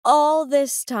all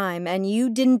this time and you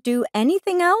didn't do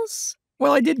anything else?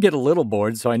 Well, I did get a little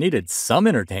bored, so I needed some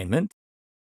entertainment.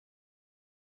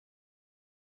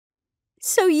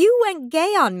 So you went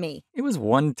gay on me. It was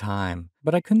one time,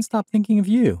 but I couldn't stop thinking of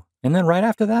you. And then right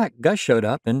after that, Gus showed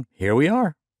up, and here we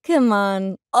are. Come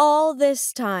on, all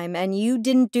this time and you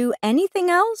didn't do anything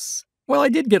else? Well, I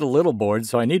did get a little bored,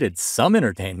 so I needed some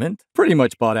entertainment. Pretty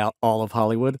much bought out all of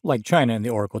Hollywood, like China and the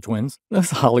Oracle twins.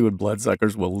 Those Hollywood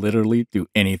bloodsuckers will literally do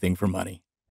anything for money.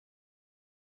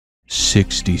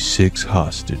 66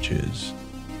 hostages.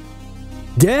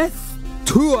 Death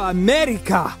to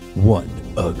America! One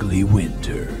ugly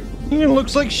winter. It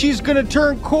looks like she's gonna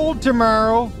turn cold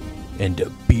tomorrow. And a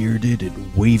bearded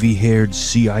and wavy-haired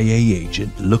CIA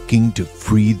agent looking to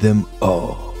free them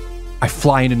all. I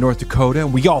fly into North Dakota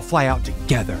and we all fly out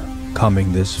together.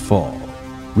 Coming this fall.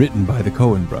 Written by the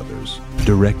Coen brothers.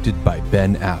 Directed by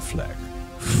Ben Affleck.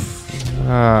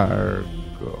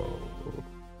 Margot.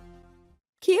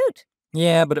 Cute.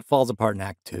 Yeah, but it falls apart in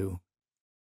Act 2.